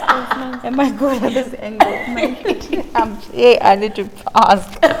Am I good at this angle? I need to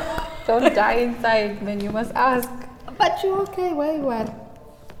ask. Don't die inside, then you must ask. But you're okay. Why what?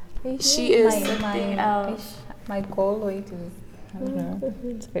 She is My goal weight is, I don't know,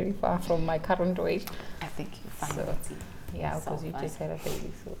 it's very far from my current weight. I think you find So, it. yeah, because you just had a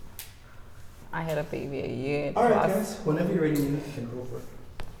baby, so I had a baby a year All right, plus. guys. Whenever you're ready, you can go for it.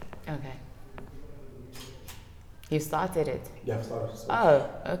 Okay. You started it. Yeah, I've started. So Oh,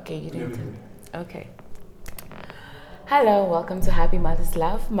 okay. You whenever didn't. you're ready. Okay. Hello, welcome to Happy Mother's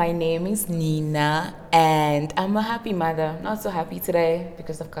Love. My name is Nina, and I'm a happy mother. Not so happy today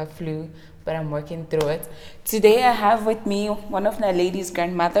because I've got flu, but I'm working through it. Today I have with me one of my lady's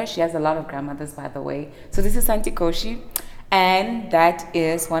grandmother. She has a lot of grandmothers, by the way. So this is Auntie Koshi, and that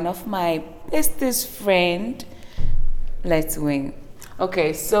is one of my bestest friend. Let's win.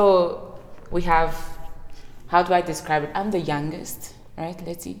 Okay, so we have, how do I describe it? I'm the youngest, right,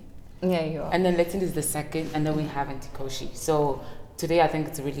 Letty? Yeah, you are. And then Letty is the second, and then we have Auntie Koshi. So today I think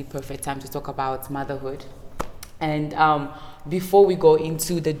it's a really perfect time to talk about motherhood. And before we go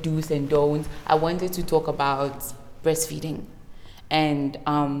into the do's and don'ts, I wanted to talk about breastfeeding. And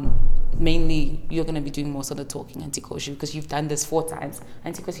mainly, you're going to be doing most of the talking, Auntie Koshi, because you've done this 4 times.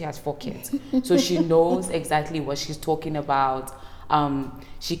 Auntie Koshi has 4 kids. So she knows exactly what she's talking about.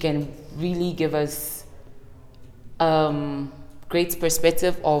 She can really give us great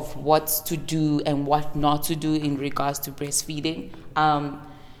perspective of what to do and what not to do in regards to breastfeeding.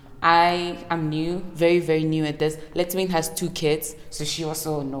 I am new, very, very new at this. Letwin has 2 kids, so she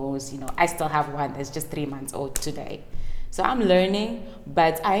also knows, I still have one that's just 3 months old today. So I'm learning,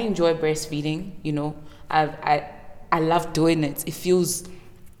 but I enjoy breastfeeding, I love doing it. It feels,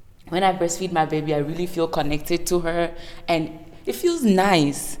 when I breastfeed my baby, I really feel connected to her, and it feels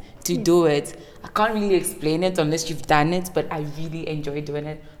nice to do it. I can't really explain it unless you've done it, but I really enjoy doing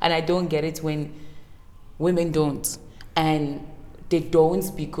it. And I don't get it when women don't. And they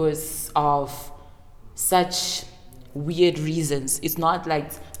don't because of such weird reasons. It's not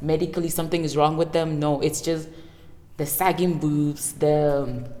like medically something is wrong with them. No, it's just the sagging boobs,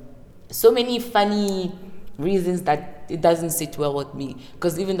 so many funny reasons that it doesn't sit well with me.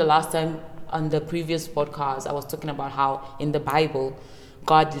 Because even the last time on the previous podcast, I was talking about how in the Bible,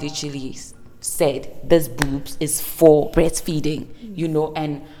 God literally said this boobs is for breastfeeding,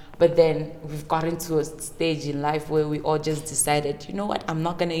 but then we've gotten to a stage in life where we all just decided, you know what, I'm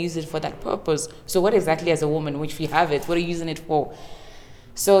not going to use it for that purpose. So what exactly, as a woman, which we have it, what are you using it for?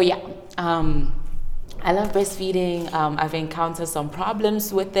 So yeah, I love breastfeeding. I've encountered some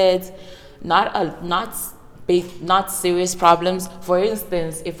problems with it, not serious problems. For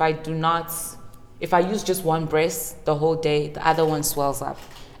instance, if I use just one breast the whole day, the other one swells up,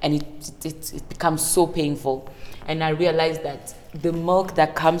 and it becomes so painful. And I realized that the milk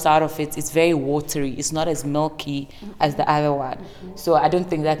that comes out of it is very watery. It's not as milky as the other one. So I don't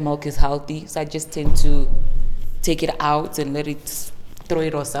think that milk is healthy. So I just tend to take it out and let it, throw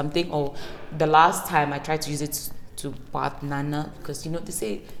it or something. Or the last time I tried to use it to bath Nana, because they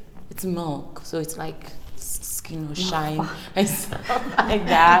say it's milk, so it's like skin will shine and stuff like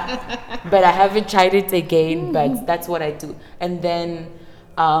that. But I haven't tried it again, but that's what I do. And then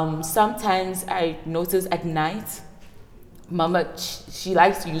sometimes I notice at night, Mama, she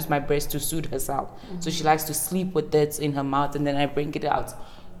likes to use my breast to soothe herself. So she likes to sleep with it in her mouth, and then I bring it out.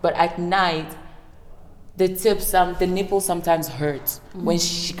 But at night, the nipple sometimes hurts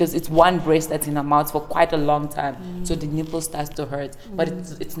because it's one breast that's in her mouth for quite a long time. So the nipple starts to hurt, but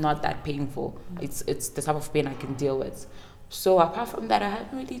it's not that painful. It's the type of pain I can deal with. So apart from that, I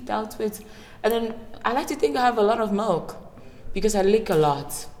haven't really dealt with. And then I like to think I have a lot of milk because I lick a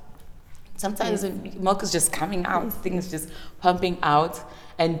lot. Sometimes milk is just coming out, things just pumping out,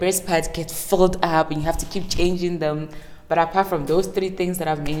 and breast pads get filled up, and you have to keep changing them. But apart from those 3 things that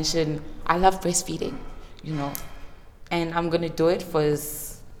I've mentioned, I love breastfeeding, and I'm gonna do it for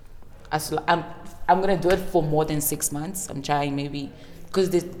I'm gonna do it for more than 6 months. I'm trying, maybe, because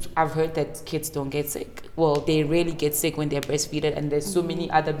I've heard that kids don't get sick. Well, they rarely get sick when they're breastfeeded, and there's so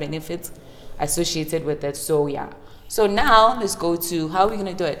many other benefits associated with it. So yeah. So now let's go to how are we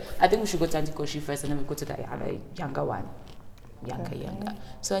gonna do it. I think we should go to Auntie Koshi first, and then we go to the other younger one. Younger.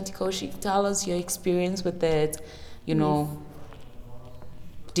 So Auntie Koshi, tell us your experience with it.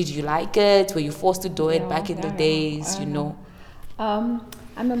 Did you like it? Were you forced to do it back in the days? I'm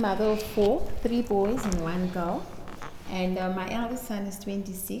a mother of 4, 3 boys and 1 girl, and my eldest son is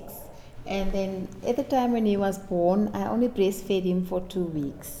 26. And then at the time when he was born, I only breastfed him for 2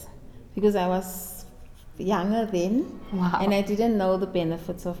 weeks because I was younger then, Wow. and I didn't know the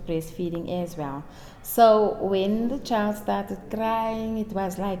benefits of breastfeeding as well. So when the child started crying, it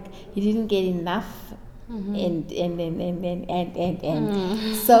was like he didn't get enough. And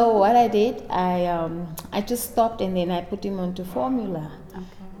so what I did, I just stopped, and then I put him onto formula.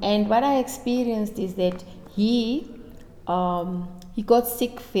 And what I experienced is that he got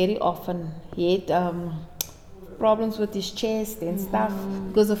sick very often. He had problems with his chest and stuff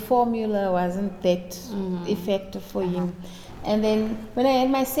because the formula wasn't that effective for him. And then when I had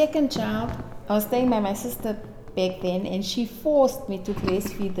my second child, I was staying by my sister back then, and she forced me to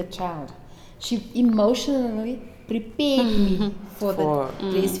breastfeed the child. She emotionally prepared me for the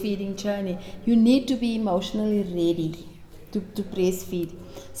breastfeeding journey. You need to be emotionally ready to breastfeed.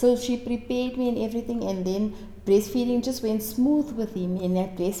 So she prepared me and everything, and then breastfeeding just went smooth with him, and I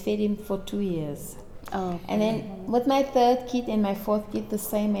breastfed him for 2 years. Oh. And then with my third kid and my fourth kid, the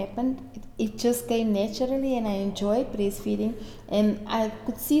same happened. It just came naturally, and I enjoyed breastfeeding, and I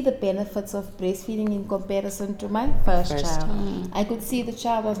could see the benefits of breastfeeding in comparison to my first child. I could see the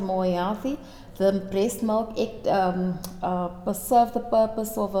child was more healthy. The breast milk served the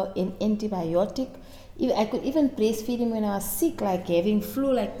purpose of an antibiotic. I could even breastfeed him when I was sick, like having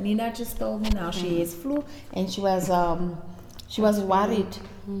flu, like Nina just told me now she has flu, and she was worried.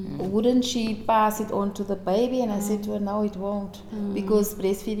 Wouldn't she pass it on to the baby? And I said to her, no, it won't, because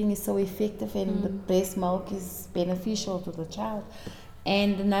breastfeeding is so effective, and the breast milk is beneficial to the child.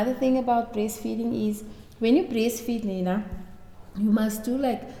 And another thing about breastfeeding is when you breastfeed, Nina, you must do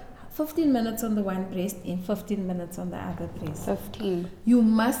like 15 minutes on the one breast and 15 minutes on the other breast. 15. You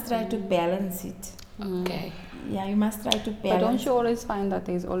must try to balance it. Okay. Yeah, you must try to balance. But don't you always find that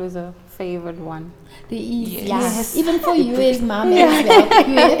there's always a favored one? There is, Yes. Even for you as mom as well.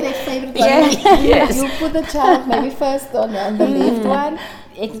 You have that favorite one. Yes. You put the child maybe first on the left one,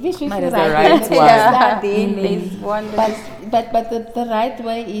 especially Mine if is you the right right one. one. Start then. There's one that is- But the right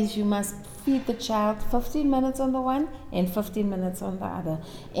way is you must feed the child 15 minutes on the one and 15 minutes on the other.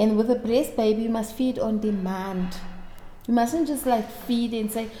 And with a breast baby, you must feed on demand. You mustn't just like feed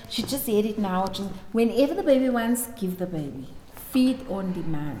and say, she just ate it now. Whenever the baby wants, give the baby. Feed on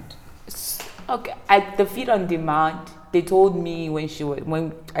demand. Okay, the feed on demand. They told me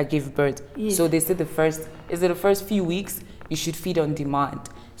when I gave birth. Yes. So they said the first few weeks you should feed on demand.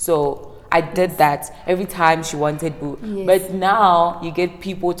 So I did that every time she wanted boo. Yes. But now you get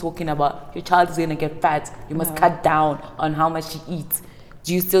people talking about your child is gonna get fat. You must cut down on how much she eats.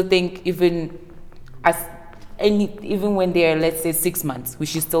 Do you still think even when they're, let's say, 6 months, we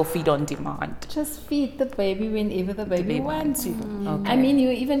should still feed on demand? Just feed the baby whenever the baby wants it. Okay. I mean, you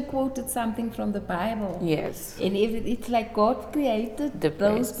even quoted something from the Bible. Yes. And it's like God created The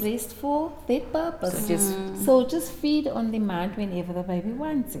those breast. breasts for that purpose. So So just feed on demand whenever the baby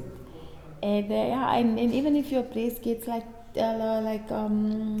wants it. And and even if your breast gets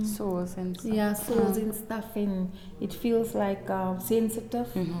sores and stuff. yeah, sores and stuff, and it feels like sensitive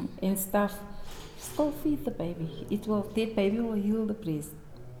and stuff, still feed the baby. That baby will heal the breast.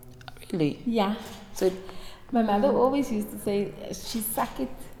 Really? Yeah. So My mother always used to say she suck it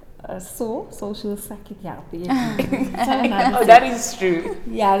so she'll suck it out. Yeah. that is true.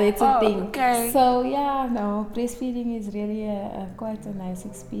 Yeah, that's a thing. Okay. So yeah, no, breastfeeding is really quite a nice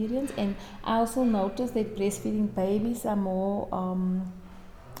experience, and I also noticed that breastfeeding babies are more,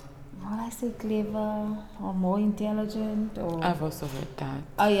 clever or more intelligent, or I've also heard that.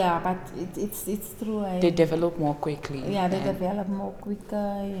 oh yeah, but it's true. They develop more quickly. Yeah, they and- develop more quicker,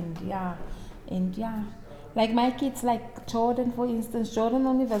 and yeah. Like my kids, like Jordan, for instance. Jordan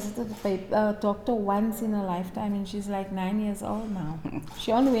only visited the doctor once in her lifetime, and she's like 9 years old now.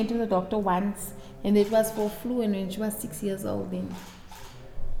 She only went to the doctor once, and it was for flu, and when she was 6 years old then.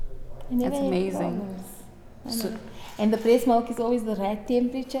 And never That's had amazing. problems. So- And the breast milk is always the right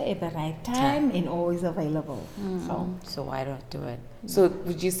temperature at the right time and always available. So why don't do it? So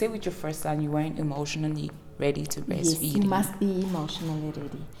would you say with your first son you weren't emotionally ready to breastfeed? Yes, you must be emotionally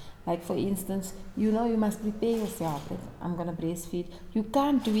ready. Like for instance, you must prepare yourself that I'm gonna breastfeed. You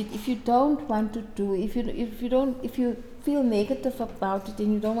can't do it if you don't want to do it. If you feel negative about it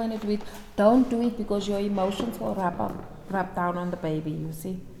and you don't want to do it, don't do it, because your emotions will rub down on the baby. You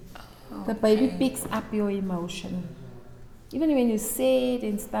see, the baby picks up your emotion. Even when you say it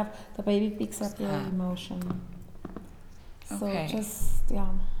and stuff, the baby picks up your emotion. So Okay. just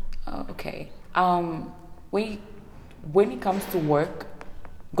Okay. When it comes to work,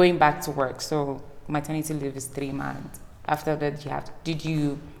 going back to work, so maternity leave is 3 months. After that,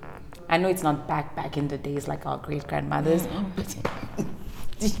 I know it's not back in the days like our great grandmothers, but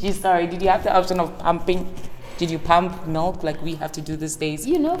did you have the option of pumping Did you pump milk like we have to do these days?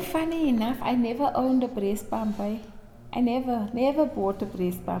 You know, funny enough, I never owned a breast pump. I never bought a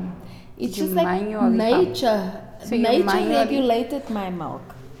breast pump. It's You just like manually nature. So you Nature manually- regulated my milk.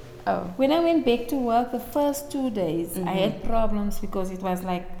 Oh. When I went back to work the first 2 days, Mm-hmm. I had problems because it was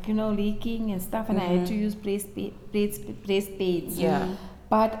like, leaking and stuff, and I had to use breast pads. Yeah.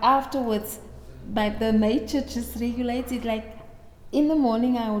 But afterwards, the nature just regulates it. Like in the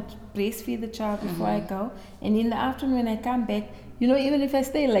morning, I would breastfeed the child before I go, and in the afternoon when I come back, even if I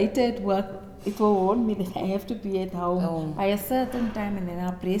stay later at work, it will warn me that I have to be at home by a certain time, and then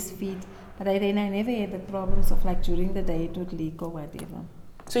I'll breastfeed. But then I never had the problems of like during the day it would leak or whatever.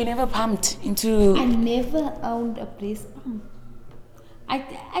 So you never pumped into. I never owned a breast pump.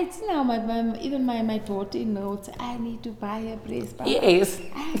 I see now my daughter knows I need to buy a breast pump. Yes.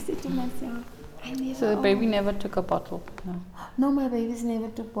 I said to myself, I never. So the baby never took a bottle? No. No, my babies never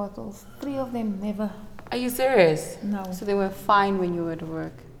took bottles. 3 of them never. Are you serious? No. So they were fine when you were at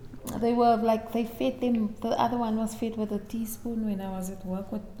work? They were like, they fed them. The other one was fed with a teaspoon when I was at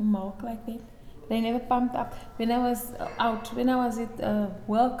work with milk like that. They never pumped up. When I was at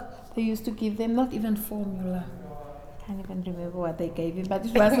work, they used to give them not even formula. I can't even remember what they gave him, but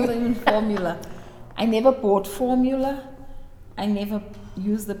it wasn't even formula. I never bought formula. I never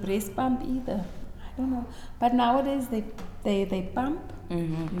used the breast pump either. I don't know. But nowadays they pump.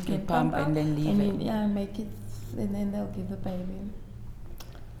 Mm-hmm. You can pump up and then leave and it. Yeah, make it, and then they'll give the baby.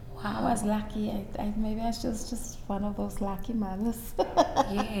 I was lucky. Maybe I was just one of those lucky mothers.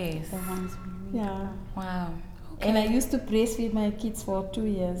 Yes. The ones we Yeah. Wow. And I used to breastfeed my kids for 2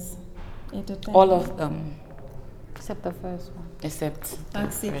 years at a time. All of them, Except the first one. except the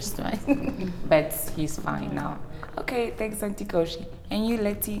Except- first one. But he's fine now. Okay, thanks, Auntie Koshi. And you,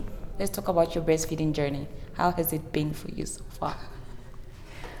 Letty, let's talk about your breastfeeding journey. How has it been for you so far?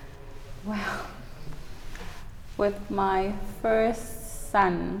 Well, with my first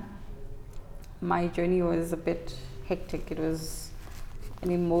son, my journey was a bit hectic. It was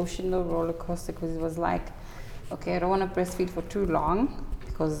an emotional roller coaster because it was like, okay, I don't want to breastfeed for too long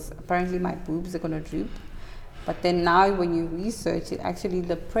because apparently my boobs are going to droop. But then now when you research it, actually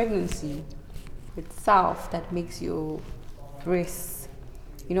the pregnancy itself that makes your breasts,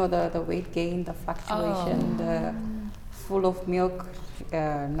 the weight gain, the fluctuation, the full of milk,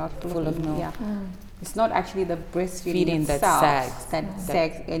 not full of milk. Yeah. It's not actually the breastfeeding Feeding that itself sags. that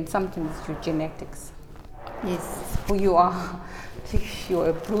sags, and sometimes it's your genetics. Yes. Who you are. You're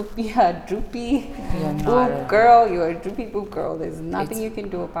a droopy You're not boob girl. You're a droopy boob girl. There's nothing you can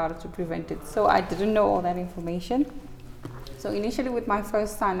do about it to prevent it. So I didn't know all that information. So initially with my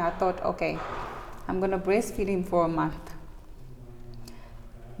first son, I thought, okay, I'm going to breastfeed him for a month.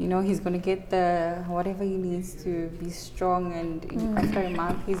 He's going to get whatever he needs to be strong, and after a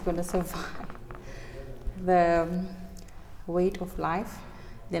month, he's going to survive the weight of life.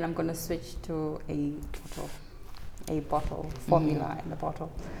 Then I'm going to switch to a bottle formula in the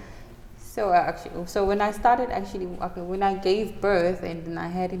bottle. So when I started when I gave birth and then I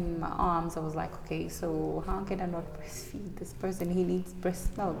had him in my arms, I was like, okay, so how can I not breastfeed this person? He needs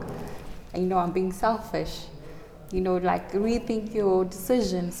breast milk. And, I'm being selfish. Like rethink your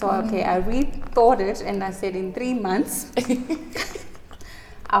decision. So okay, I rethought it and I said in 3 months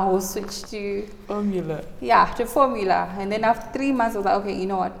I will switch to Formula. to formula. And then after 3 months I was like, okay, you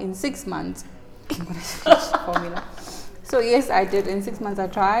know what, in 6 months I'm gonna switch to formula. So yes, I did. In 6 months I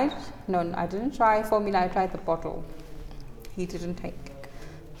tried. No, I didn't try formula, I tried the bottle. He didn't take it.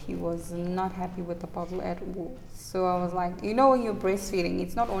 He was not happy with the bottle at all. So I was like, when you're breastfeeding,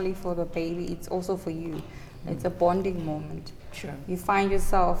 it's not only for the baby, it's also for you. It's a bonding moment. Sure. You find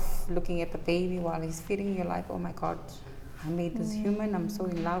yourself looking at the baby while he's feeding. You're like, oh my God, I made this human. I'm so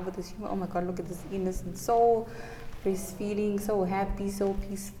in love with this human. Oh my God, look at this innocent soul. Breastfeeding, so happy, so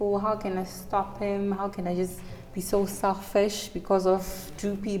peaceful. How can I stop him? How can I just be so selfish because of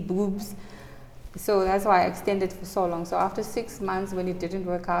droopy boobs? So that's why I extended for so long. So after 6 months, when it didn't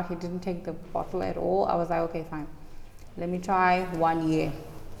work out, he didn't take the bottle at all. I was like, okay, fine. Let me try 1 year.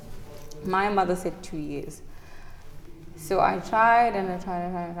 My mother said 2 years. So I tried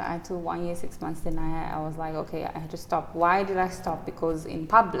until 1 year, 6 months. Then I was like, okay, I had to stop. Why did I stop? Because in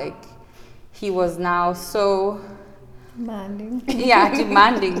public, he was now so Demanding.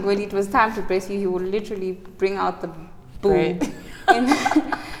 demanding. When it was time to breastfeed, he would literally bring out the boob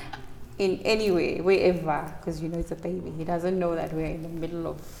in any way, wherever, because it's a baby. He doesn't know that we're in the middle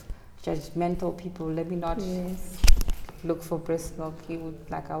of judgmental people. Let me not look for breast milk. He would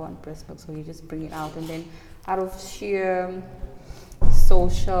I want breast milk, so he just bring it out, and then out of sheer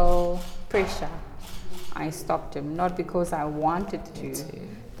social pressure, I stopped him. Not because I wanted to,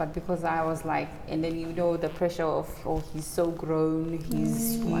 but because I was like, and then the pressure of, oh, he's so grown,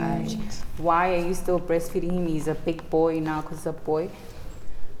 he's huge. Why are you still breastfeeding him? He's a big boy now because he's a boy.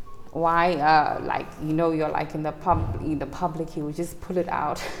 Why, you're like in the public, he would just pull it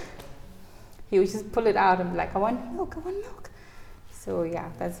out. He would just pull it out and be like, I want milk. So yeah,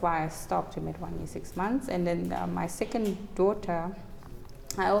 that's why I stopped him at 1 year, 6 months. And then my second daughter,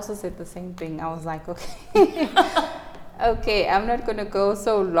 I also said the same thing. I was like, okay, okay, I'm not going to go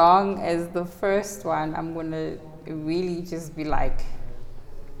so long as the first one. I'm going to really just be like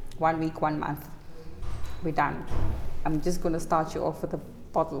 1 week, 1 month. We're done. I'm just going to start you off with a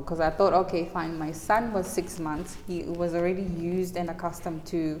bottle, because I thought, okay, fine. My son was 6 months. He was already used and accustomed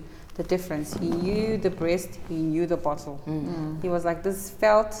to the difference. He knew the breast, he knew the bottle. He was like, this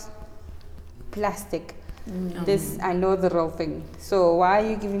felt plastic. This, I know the real thing. So why are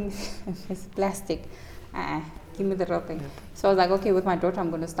you giving this plastic? Give me the real thing. So I was like, okay, with my daughter, I'm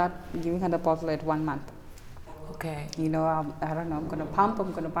going to start giving her the bottle at 1 month. Okay. I don't know, I'm going to pump,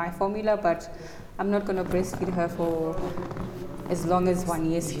 I'm going to buy formula, but I'm not going to breastfeed her for as long as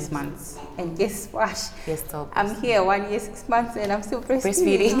 1 year, 6 months. And guess what? Yes, I'm here 1 year, 6 months, and I'm still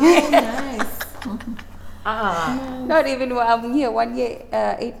breastfeeding. Nice. Not even, I'm here 1 year,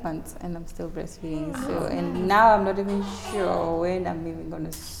 8 months, and I'm still breastfeeding. So, and now I'm not even sure when I'm even going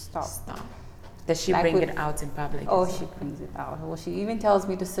to stop. Does she bring it out in public? Oh, she brings it out. Well, she even tells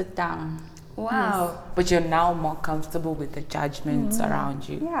me to sit down. Wow. Yes. But you're now more comfortable with the judgments around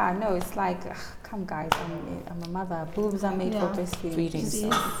you. Yeah, no, it's like, come guys, I'm a mother. Boobs are made for breastfeeding.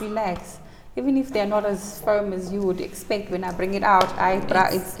 Just relax. Even if they're not as firm as you would expect when I bring it out,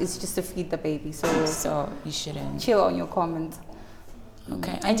 it's just to feed the baby. So you shouldn't. Chill on your comments.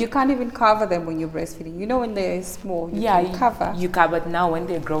 Okay. And you can't even cover them when you're breastfeeding. When they're small, you can cover. You cover, but now when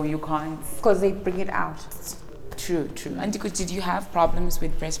they grow, you can't. Because they bring it out. True. And did you have problems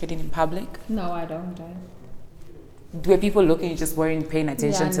with breastfeeding in public? No, I don't. Were people looking, you just weren't paying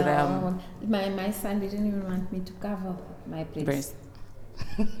attention to them? My son didn't even want me to cover my breast.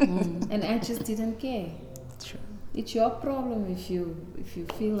 And I just didn't care. True. It's your problem if you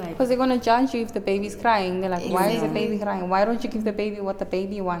feel like... Because they're going to judge you if the baby's crying. They're like, why is the baby crying? Why don't you give the baby what the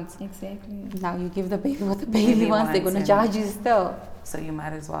baby wants? Exactly. Now you give the baby what the baby wants. They're going to judge you still. So you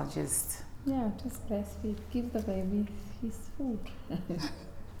might as well just... Yeah, just breastfeed. Give the baby his food.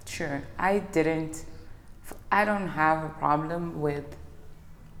 Sure. I don't have a problem with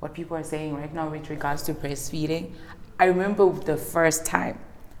what people are saying right now with regards to breastfeeding. I remember the first time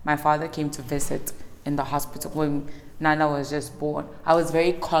my father came to visit in the hospital when Nana was just born. I was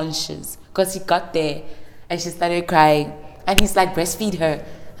very conscious because he got there and she started crying and he's like, breastfeed her.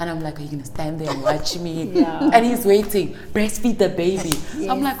 And I'm like, are you going to stand there and watch me? And he's waiting, breastfeed the baby.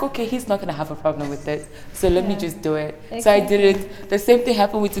 Yes. I'm like, okay, he's not going to have a problem with this. So let me just do it. Exactly. So I did it. The same thing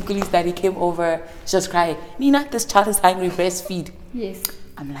happened with Tukuli's dad. He came over, she was crying, Nina, this child is hungry, breastfeed. Yes.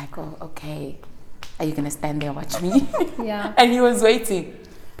 I'm like, oh, okay. Are you going to stand there and watch me? Yeah. And he was waiting,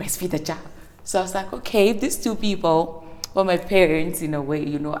 breastfeed the child. So I was like, okay, these two people, well, my parents, in a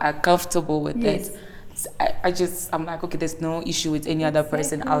way, are comfortable with it. I'm like, okay, there's no issue with any other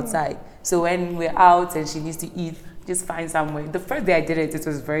person outside. So when we're out and she needs to eat, just find somewhere. The first day I did it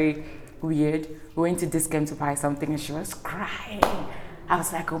was very weird. We went to Dis-Chem to buy something and she was crying. I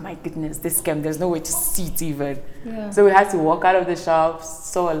was like, oh my goodness, Dis-Chem, there's no way to sit even. Yeah. So we had to walk out of the shop,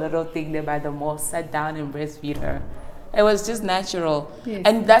 saw a little thing there by the mall, sat down and breastfeed her. It was just natural. Yes.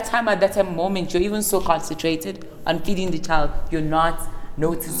 And at that moment, you're even so concentrated on feeding the child, you're not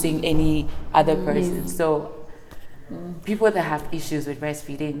noticing any other person. So people that have issues with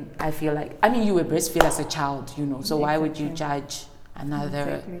breastfeeding, I feel like, you were breastfed as a child, so why would you judge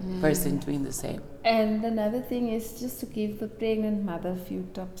another person doing the same? And another thing is just to give the pregnant mother a few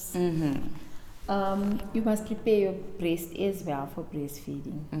tips. You must prepare your breast as well for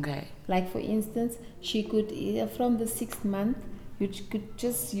breastfeeding. Okay. Like for instance, she could, from the 6th month, you could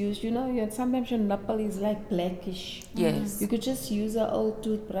just use, sometimes your nipple is like blackish. Yes. You could just use an old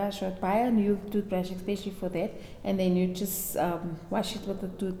toothbrush or buy a new toothbrush, especially for that, and then you just wash it with the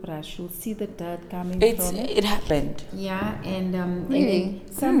toothbrush. You'll see the dirt coming from it. It happened. Yeah, and really?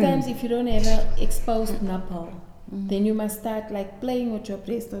 Sometimes if you don't have an exposed nipple, then you must start like playing with your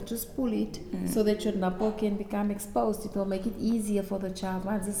breast or just pull it so that your nipple can become exposed. It will make it easier for the child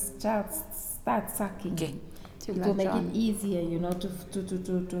once this child starts sucking. Okay. It will make it easier, to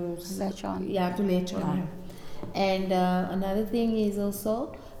latch on. Yeah, to latch on. And another thing is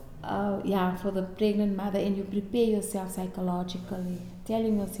also, for the pregnant mother, and you prepare yourself psychologically,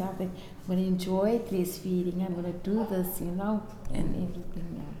 telling yourself that I'm going to enjoy breastfeeding, I'm going to do this, and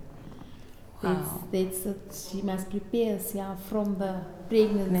everything. She must prepare herself from the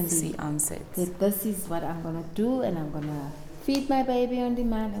pregnancy. Pregnancy onset. That this is what I'm gonna do, and I'm gonna feed my baby on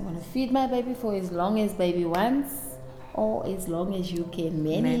demand. I'm gonna feed my baby for as long as baby wants, or as long as you can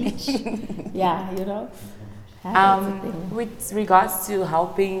manage. Yeah, you know. That's the thing. With regards to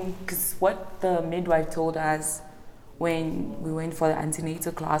helping, because what the midwife told us when we went for the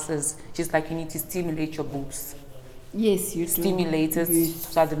antenatal classes, she's like, you need to stimulate your boobs. Yes, you do. Stimulate it Yes.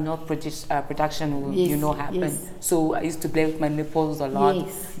 so that the milk production will, Yes, happen. yes. So I used to play with my nipples a lot.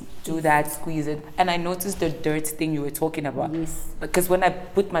 Yes. Do that, squeeze it. And I noticed the dirt thing you were talking about. Yes. Because when I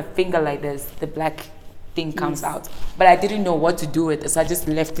put my finger like this, the black thing comes Yes. out. But I didn't know what to do with it, so I just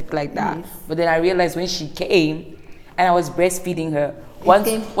left it like that. Yes. But then I realized when she came and I was breastfeeding her,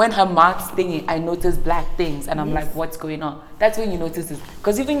 when her mouth's thingy, I noticed black things and I'm Yes. like, what's going on? That's when you notice this.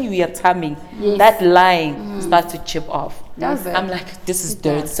 Because even you are tumming, Yes. that line starts to chip off. Does it? I'm like, this is It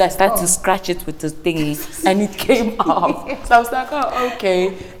dirt. does. So I started Oh. to scratch it with the thingy and it came off. So I was like, oh,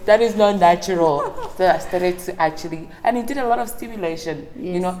 okay, that is not natural. So I started to actually, and it did a lot of stimulation,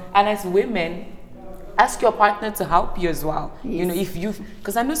 you Yes. know. And as women, ask your partner to help you as well. You know, if you,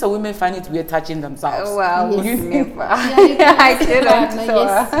 because I know some women find it weird touching themselves. Oh, well, Yes. never. You can I ask your didn't. partner, So,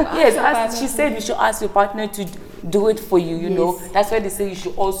 Yes, Ask she your said you should ask your partner to do it for you, you know. Yes. That's why they say you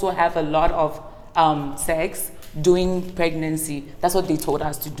should also have a lot of sex during pregnancy. That's what they told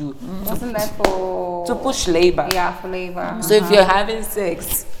us to do. wasn't that for To push labor. Yeah, for labor. So if you're having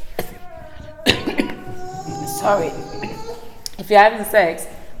sex, sorry, if you're having sex,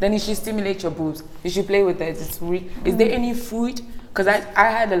 then you should stimulate your boobs. You should play with it. Is there any food? Because I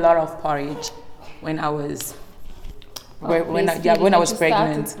had a lot of porridge when I was when I was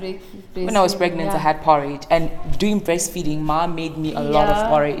pregnant. When I was pregnant, I had porridge, and doing breastfeeding, mom made me a lot of Yeah.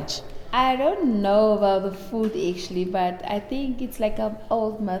 porridge. I don't know about the food actually, but I think it's like an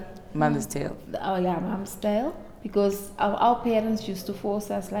old myth. Mother's tale. Oh yeah, mom's style. Because our parents used to force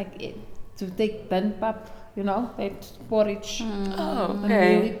us to take danpap, you know, that porridge, Oh, the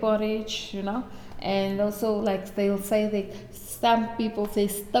okay. mealy porridge, you know. And also like they'll say that some people say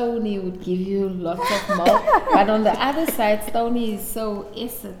Stony would give you lots of milk, but on the other side, Stony is so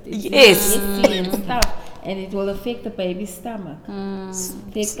acid, it's Yes. acid and stuff, and it will affect the baby's stomach.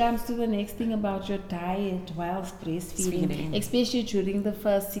 That comes to the next thing about your diet whilst breastfeeding, Feeding. especially during the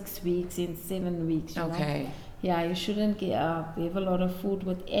first 6 weeks and 7 weeks. You know? Okay. Yeah, you shouldn't have a lot of food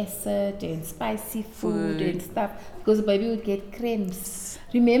with acid and spicy food Food. and stuff because the baby would get cramps.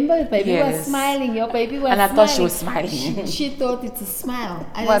 Remember, the baby was Yes. smiling. Your baby was And I smiling. thought she was smiling. She thought it's a smile.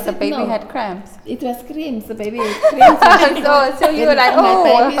 And I What, the said, baby no, had cramps? It was cramps. The baby had cramps. So you were like, And my oh.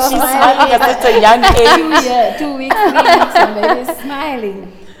 baby's She's smiling. smiling at such a young age. 2 weeks, 3 weeks, and the baby's smiling.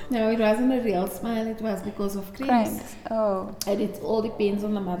 No, it wasn't a real smile. It was because of cramps. Cramps. Oh. And it all depends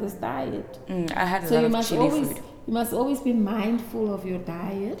on the mother's diet. I had a So lot you of must chili always food you must always be mindful of your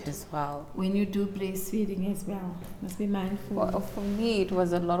diet as well. when you do breastfeeding as well. Must be mindful. Well, for me, it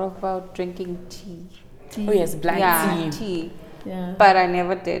was a lot about drinking tea. Tea. Oh yes, black yeah, tea. tea. Yeah. But I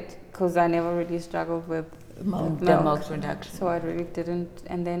never did because I never really struggled with Milk. The milk. milk production. So I really didn't.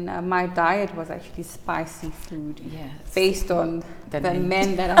 And then my diet was actually spicy food Yes. based on The the men.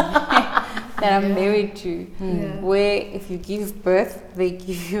 men that I'm married to. Yeah. Where if you give birth, they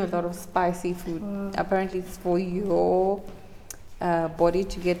give you a lot of spicy food. Apparently, it's for your body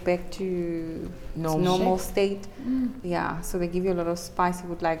to get back to its normal state. Yeah, so they give you a lot of spicy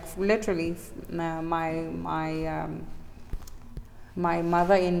food. Like literally, my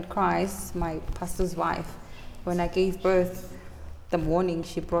mother in Christ, my pastor's wife, when I gave birth, the morning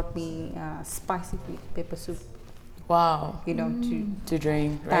she brought me spicy food, pepper soup. Wow. You know, To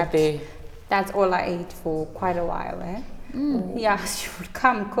drink right That- there. that's all I ate for quite a while. Yeah, she would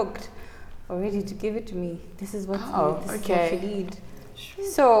come cooked, ready to give it to me. This is what this is what you need.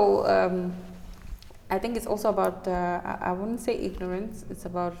 So I think it's also about I wouldn't say ignorance. It's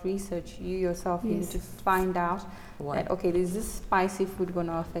about research. You yourself you need to find out that okay, is this spicy food going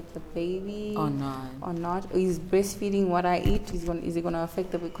to affect the baby Or not. or not? Is breastfeeding what I eat is it going to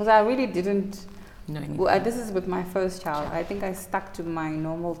affect the baby? Because I really didn't. No, Well, this is with my first child. I think I stuck to my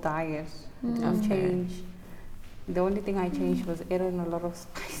normal diet. Didn't change. The only thing I changed was adding a lot of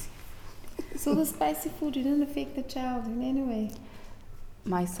spicy. So the spicy food didn't affect the child in any way.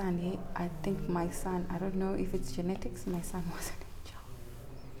 My son, I think my son, I don't know if it's genetics, my son wasn't a child.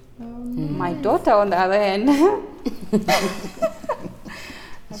 My daughter, on the other hand,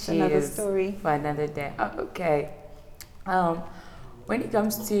 that's She another is story. for another day. Oh, okay. When it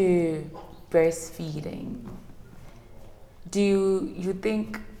comes to breastfeeding, do you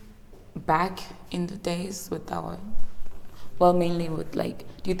think back in the days with Well, mainly with like,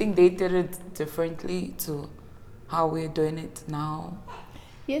 do you think they did it differently to how we're doing it now?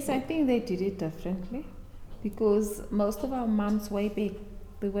 Yes, I think they did it differently because most of our moms way back,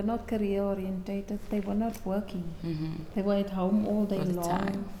 they were not career orientated. They were not working. They were at home all day All the long.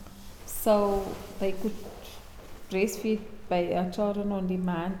 time. So they could breastfeed by our children on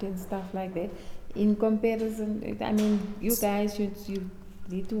demand and stuff like that. In comparison, I mean, you guys, you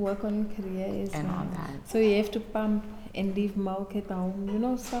need to work on your career as And all well. that. So you have to pump and leave milk at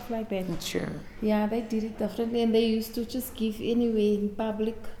home, stuff like that. Sure. Yeah, they did it differently, and they used to just give anyway in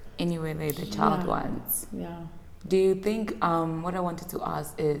public. Anyway, the child Yeah. wants. Yeah. Do you think, what I wanted to ask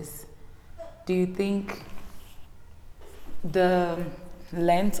is, do you think the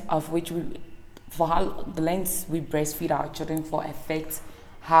length of which the length we breastfeed our children for affects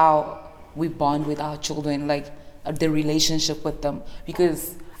how we bond with our children, like the relationship with them?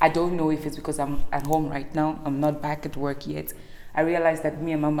 Because I don't know if it's because I'm at home right now, I'm not back at work yet. I realized that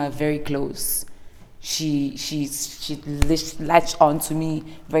me and Mama are very close. She latched on to me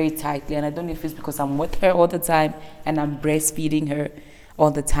very tightly, and I don't know if it's because I'm with her all the time and I'm breastfeeding her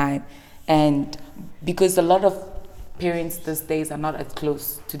all the time, and because a lot of parents these days are not as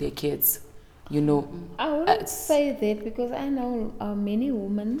close to their kids, I wouldn't say that because I know many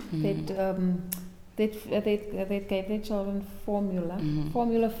women that gave their children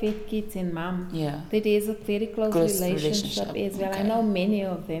formula fed kids and mom. Yeah. That is a very close relationship as well. I Okay. know many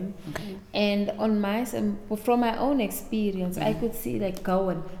of them. Okay. And from my own experience, I could see like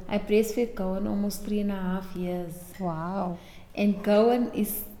Gowan. I breastfed Gowan almost 3.5 years. Wow. And Gowan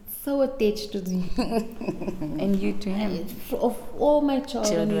is so attached to me. And you to him. Of all my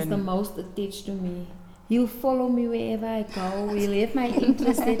children, he's Children. the most attached to me. He'll follow me wherever I go. He'll have my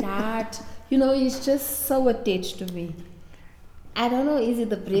interest at heart. He's just so attached to me. I don't know, is it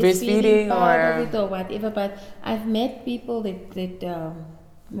the breastfeeding part of it or whatever, but I've met people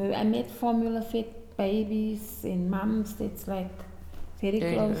I met formula-fed babies and mums that's like very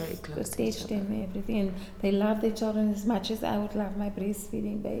close to each attached other. and everything. And they love their children as much as I would love my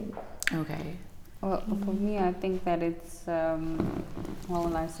breastfeeding baby. Okay. Well, for me, I think that it's, what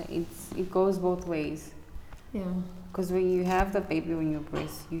will I say? It goes both ways. Yeah. Because when you have the baby on your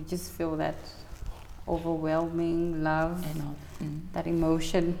breast, you just feel that overwhelming love, And all. that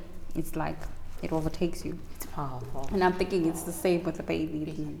emotion. It's like it overtakes you. It's powerful. And I'm thinking it's the same with the baby.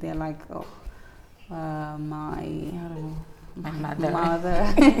 They're like, oh, I don't know, My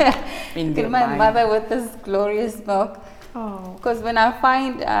mother. In their my mind. mother with this glorious milk. Oh. Because when I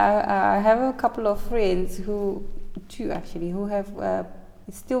find, I have a couple of friends two actually, who have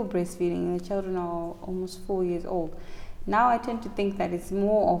still breastfeeding, and the children are almost 4 years old. Now I tend to think that it's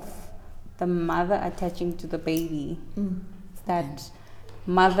more of the mother attaching to the baby. It's that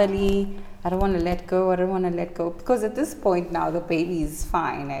motherly, I don't want to let go. Because at this point now, the baby is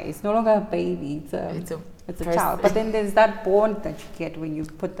fine. It's no longer a baby, it's a person. child. But then there's that bond that you get when you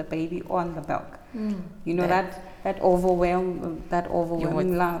put the baby on the milk. That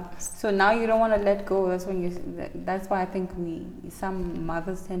overwhelming love. So now you don't want to let go. That's why I think some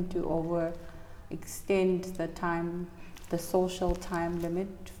mothers tend to overextend the social time limit,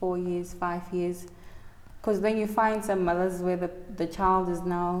 4 years, 5 years. Because then you find some mothers where the child is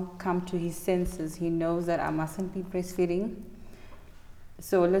now come to his senses. He knows that I mustn't be breastfeeding.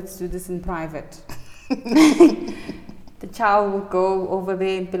 So let's do this in private. The child will go over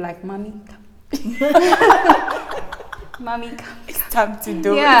there and be like, Mommy, come. Mommy, come. It's time to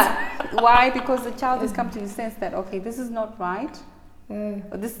do it. Yeah. Why? Because the child has come to the sense that, okay, this is not right.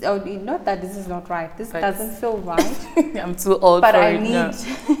 Not that this is not right. This doesn't feel right. I'm too old But for I it now. need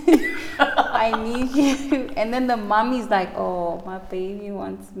I need you. And then the mommy's like, oh, my baby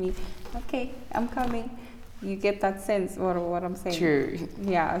wants me. Okay, I'm coming. You get that sense what I'm saying. True.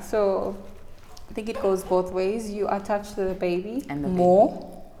 Yeah, so I think it goes both ways. You attach to the baby And the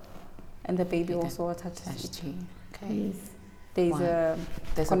more, and the baby Okay. also attaches That's to you. true. Okay. Yes. There's Wow. a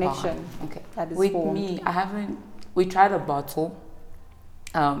There's connection a bond. Okay. that is With formed. me, we tried a bottle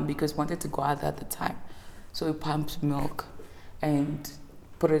because we wanted to go out at the time. So we pumped milk and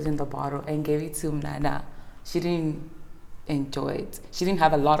put it in the bottle and gave it to Mnana. She didn't enjoy it. She didn't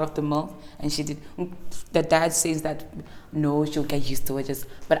have a lot of the milk, and she did. The dad says that no, she'll get used to it.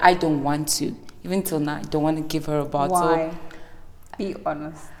 But I don't want to. Even till now, I don't want to give her a bottle. Why? Be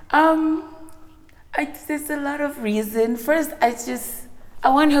honest. There's a lot of reason. First, I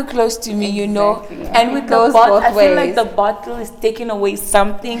want her close to me, you know. Exactly. And with the Goes bottle, both I feel like ways. the bottle is taking away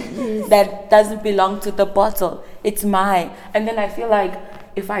something that doesn't belong to the bottle. It's mine. And then I feel like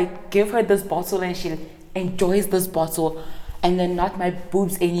if I give her this bottle and she enjoys this bottle, and then not my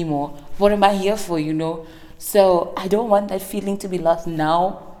boobs anymore, what am I here for, you know? So I don't want that feeling to be lost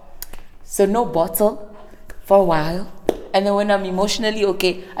now. So no bottle for a while. And then when I'm emotionally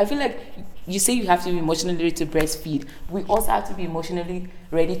okay, I feel like you say you have to be emotionally ready to breastfeed. We also have to be emotionally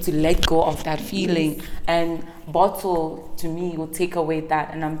ready to let go of that feeling. And bottle, to me, will take away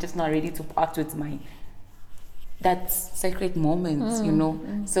that. And I'm just not ready to part with that sacred moment, you know.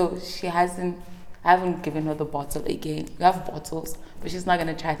 So I haven't given her the bottle again. We have bottles, but she's not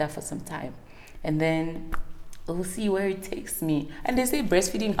going to try that for some time. And then we'll see where it takes me. And they say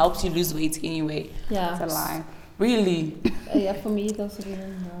breastfeeding helps you lose weight anyway. Yeah. It's a lie. Really? Yeah, for me, it also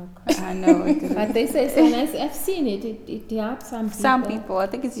didn't work. I know. But they say so nice. I've seen it. It helps some people. Some people, I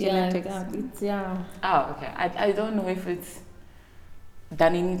think it's Yeah, genetics. yeah. Oh, okay. I don't know if it's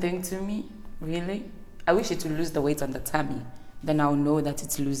done anything to me, really. I wish it would lose the weight on the tummy. Then I'll know that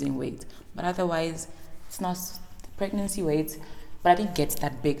it's losing weight. But otherwise, it's not pregnancy weight. But I didn't get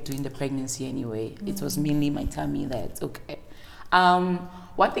that big during the pregnancy anyway. It was mainly my tummy that's okay.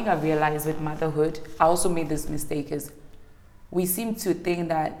 One thing I realized with motherhood, I also made this mistake, is we seem to think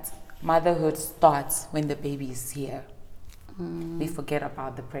that motherhood starts when the baby is here. We forget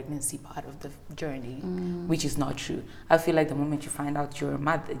about the pregnancy part of the journey, which is not true. I feel like the moment you find out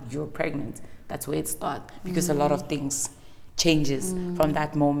you're pregnant, that's where it starts, because a lot of things changes from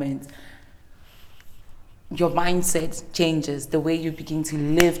that moment. Your mindset changes, the way you begin to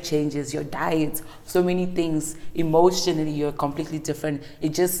live changes, your diet, so many things. Emotionally, you're completely different.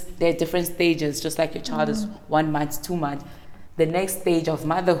 There are different stages, just like your child is 1 month, 2 months. The next stage of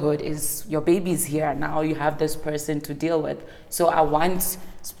motherhood is your baby's here. Now you have this person to deal with. So I want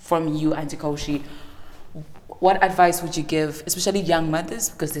from you, Auntie Koshi, what advice would you give, especially young mothers,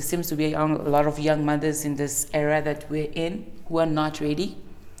 because there seems to be a lot of young mothers in this era that we're in who are not ready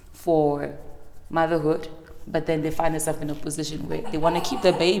for motherhood, but then they find themselves in a position where they want to keep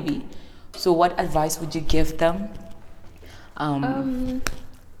the baby. So what advice would you give them?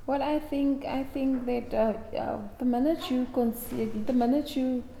 Well, I think that the minute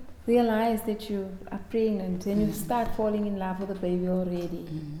you realize that you are pregnant and you start falling in love with the baby already,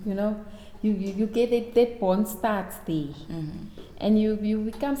 you know, you get that bond starts there, and you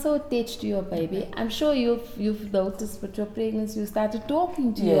become so attached to your baby. I'm sure you've noticed with your pregnancy, you started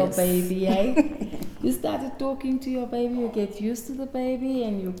talking to your baby, eh? You started talking to your baby, you get used to the baby,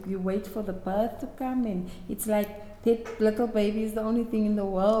 and you wait for the birth to come, and it's like that little baby is the only thing in the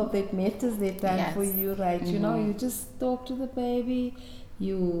world that matters that time for you, right? You know, you just talk to the baby,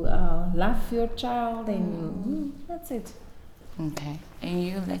 you love your child, and that's it. Okay. And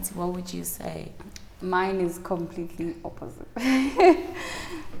you, Letty, what would you say? Mine is completely opposite.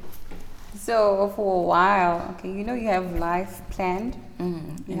 So for a while, okay, you know, you have life planned.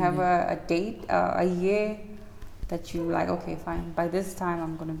 You have a date, a year that you like, okay, fine, by this time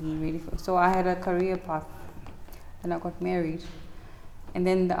I'm going to be ready for. So I had a career path, and I got married. And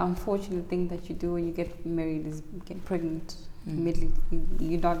then the unfortunate thing that you do when you get married is get pregnant immediately.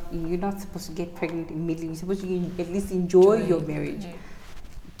 You're not supposed to get pregnant immediately. You're supposed to at least enjoy your marriage.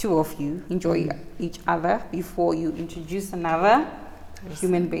 Two of you enjoy each other before you introduce another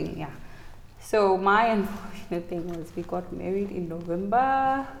human being. Yeah. So my unfortunate thing was we got married in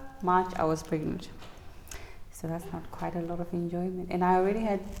November. March I was pregnant. So that's not quite a lot of enjoyment. And I already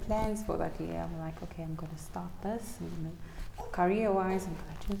had plans for that year. I'm like, okay, I'm going to start this. And career-wise, I'm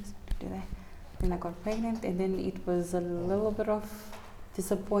going to do this, I'm going to do that. Then I got pregnant, and then it was a little bit of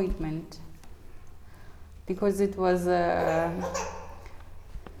disappointment because it was, I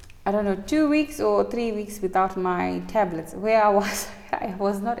don't know, 2 weeks or 3 weeks without my tablets, where I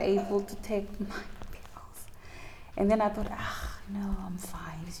was not able to take my pills. And then I thought, no, I'm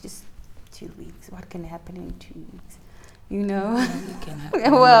fine. It's just 2 weeks. What can happen in 2 weeks? You know?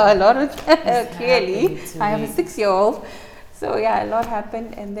 Well, a lot of clearly. I have a 6-year-old. So yeah, a lot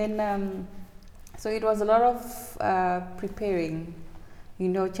happened. And then, so it was a lot of preparing, you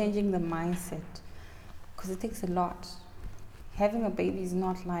know, changing the mindset. Because it takes a lot. Having a baby is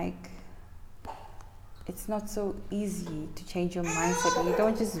not like, it's not so easy to change your mindset. You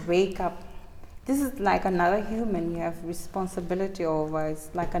don't just wake up. This is like another human you have responsibility over. It's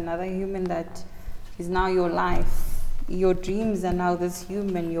like another human that is now your life. Your dreams are now this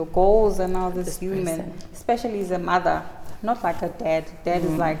human. Your goals are now this human. Person. Especially as a mother, not like a dad. Dad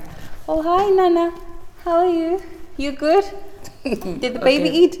is like, oh, hi, Nana. How are you? You good? Did the baby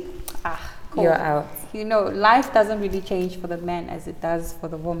eat? Cool. You're out. You know, life doesn't really change for the man as it does for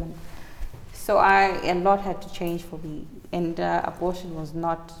the woman. So a lot had to change for me, and abortion was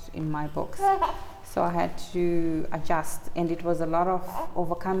not in my books. So I had to adjust, and it was a lot of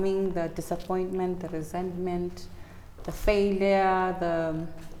overcoming the disappointment, the resentment, the failure,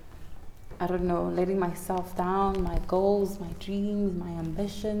 I don't know, letting myself down, my goals, my dreams, my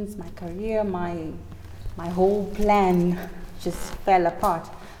ambitions, my career, my whole plan just fell apart.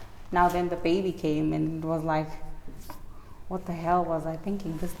 Now then the baby came and it was like, what the hell was I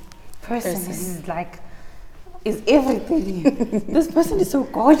thinking? This person is like, is everything. This person is so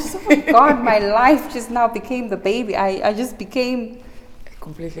gorgeous. Oh my God, my life just now became the baby. I just became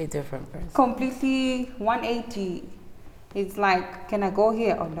Completely different person. completely 180. It's like, can I go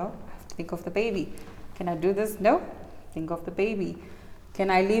here? Oh no, I have to think of the baby. Can I do this? No, think of the baby. Can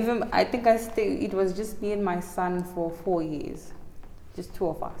I leave him? I think it was just me and my son for 4 years. Just two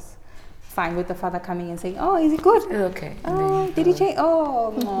of us. Fine with the father coming and saying, oh, is he good? Okay. Oh, did he change?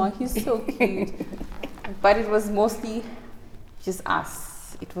 Oh, no, he's so cute. But it was mostly just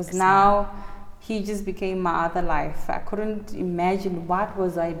us. It was now, he just became my other life. I couldn't imagine what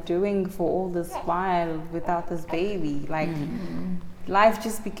was I doing for all this while without this baby. Like, life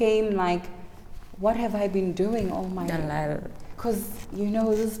just became like, what have I been doing all my life? Because, you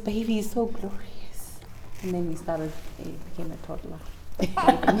know, this baby is so glorious. And then it became a toddler.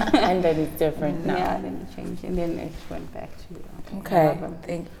 And then it's different now. Yeah, then it changed. And then it went back to...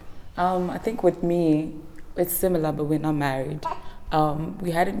 Okay. I think with me, it's similar, but we're not married.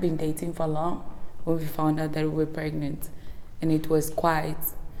 We hadn't been dating for long when we found out that we were pregnant. And it was quite...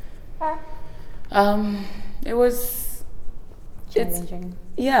 it was... challenging.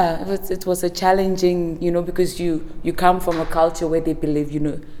 It was a challenging, you know, because you come from a culture where they believe, you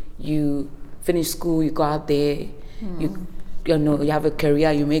know, you finish school, you go out there, you know, you have a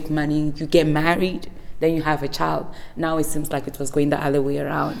career, you make money, you get married, then you have a child. Now it seems like it was going the other way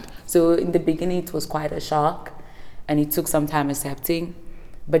around. So in the beginning, it was quite a shock, and it took some time accepting,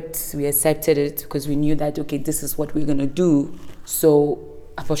 but we accepted it because we knew that, okay, this is what we're going to do. So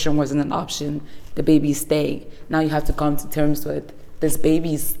abortion wasn't an option. The baby is staying. Now you have to come to terms with this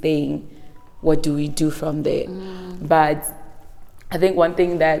baby is staying. What do we do from there? But I think one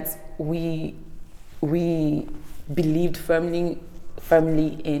thing that we believed firmly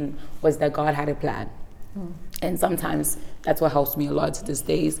in was that God had a plan. And sometimes that's what helps me a lot these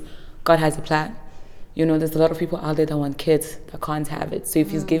days. God has a plan. You know, there's a lot of people out there that want kids that can't have it. So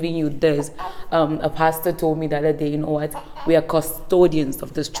if he's giving you this, a pastor told me the other day, you know what? We are custodians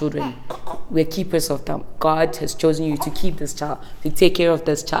of these children. We're keepers of them. God has chosen you to keep this child, to take care of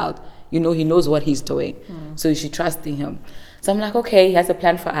this child. You know, he knows what he's doing. So you should trust in him. So I'm like, okay, he has a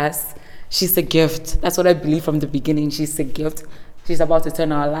plan for us. She's a gift. That's what I believe from the beginning. She's a gift. She's about to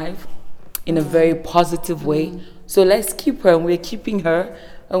turn our life in a very positive way. So let's keep her, and we're keeping her,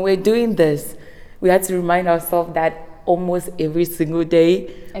 and we're doing this. We had to remind ourselves that almost every single day.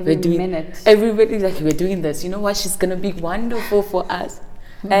 Every minute. Everybody, like, we're doing this. You know what? She's going to be wonderful for us.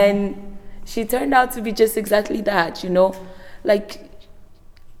 And she turned out to be just exactly that, you know. Like,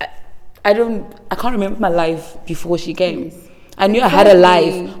 I can't remember my life before she came. I knew I had a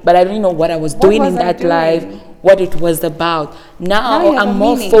life, but I didn't know what I was doing in that life, what it was about. Now I'm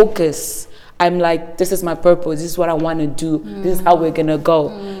more focused. I'm like, this is my purpose. This is what I want to do. This is how we're going to go.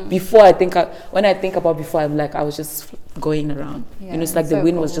 Before, when I think about before, I'm like, I was just going around. You know, it's like the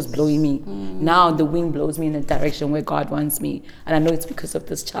wind was just blowing me. Now the wind blows me in the direction where God wants me. And I know it's because of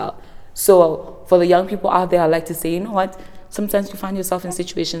this child. So for the young people out there, I like to say, you know what? Sometimes you find yourself in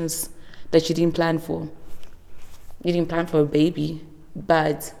situations that you didn't plan for. You didn't plan for a baby,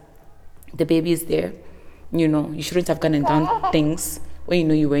 but the baby is there. You know, you shouldn't have gone and done things when you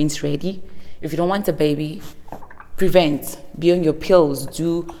know you weren't ready. If you don't want a baby, prevent, be on your pills,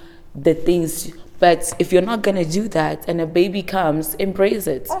 do the things. But if you're not going to do that and a baby comes, embrace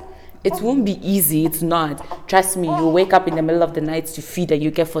it. It won't be easy. It's not. Trust me, you wake up in the middle of the night to feed and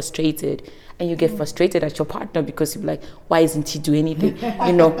you get frustrated. And you get frustrated at your partner because you're like, why isn't he doing anything?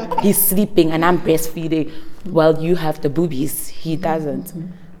 You know, he's sleeping and I'm breastfeeding. Well, you have the boobies. He doesn't.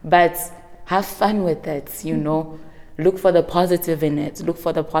 But have fun with it, you know. Look for the positive in it. Look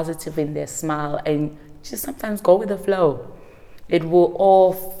for the positive in their smile. And just sometimes go with the flow. It will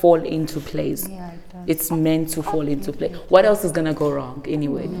all fall into place. Yeah, it does. It's meant to fall into place. What else is going to go wrong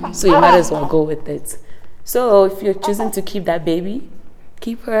anyway? So you might as well go with it. So if you're choosing to keep that baby,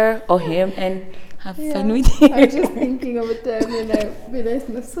 keep her or him and have fun with it. I'm just thinking of a time when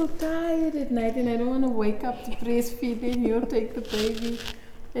I'm so tired at night and I don't want to wake up to breastfeeding. He'll take the baby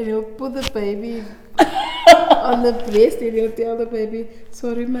and he'll put the baby on the breast and he'll tell the baby,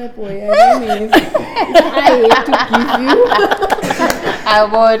 sorry my boy, I don't have. I hate to give you. I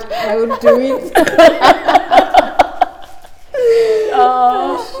would do it.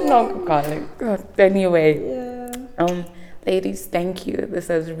 Oh, no, God. Anyway. Yeah. Ladies, thank you. This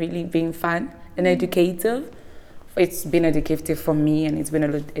has really been fun and educative it's been educative for me, and it's been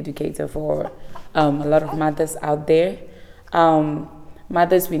an educator for a lot of mothers out there.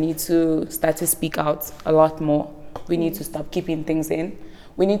 Mothers, we need to start to speak out a lot more. We need to stop keeping things in.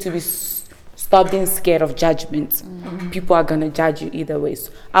 We need to stop being scared of judgment. People are going to judge you either way.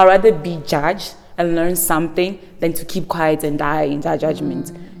 So I'd rather be judged and learn something than to keep quiet and die in that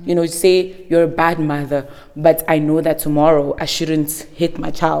judgment. You know, say you're a bad mother, but I know that tomorrow I shouldn't hit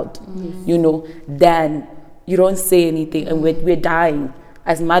my child. You know, then you don't say anything, and we're dying.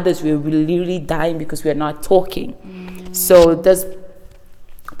 As mothers, we're literally dying because we're not talking. So this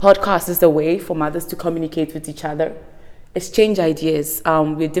podcast is a way for mothers to communicate with each other, exchange ideas.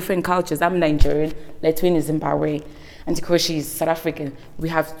 We're different cultures. I'm Nigerian, Letwin is Zimbabwe, and Tikoshi is South African.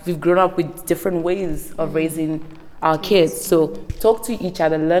 We've grown up with different ways of raising our kids. So talk to each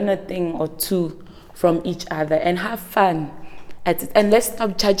other, learn a thing or two from each other, and have fun at it. And let's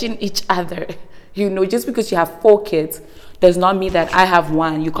stop judging each other. You know, just because you have 4 kids does not mean that I have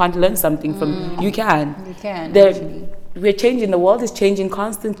 1. You can't learn something from me. You can. You can, actually. We're changing. The world is changing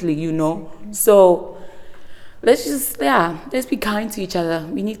constantly, you know. So let's be kind to each other.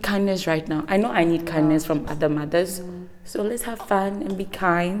 We need kindness right now. I know I need kindness from other mothers. So let's have fun and be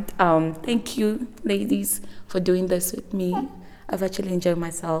kind. Thank you, ladies, for doing this with me. I've actually enjoyed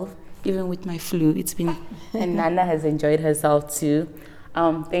myself, even with my flu. And Nana has enjoyed herself too.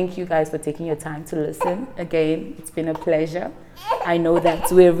 Thank you guys for taking your time to listen. Again, it's been a pleasure. I know that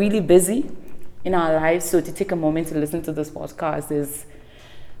we're really busy in our lives, so to take a moment to listen to this podcast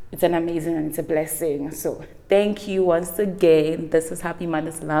it's an amazing and it's a blessing. So thank you once again. This is Happy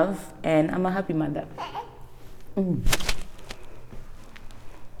Mother's Love, and I'm a happy mother.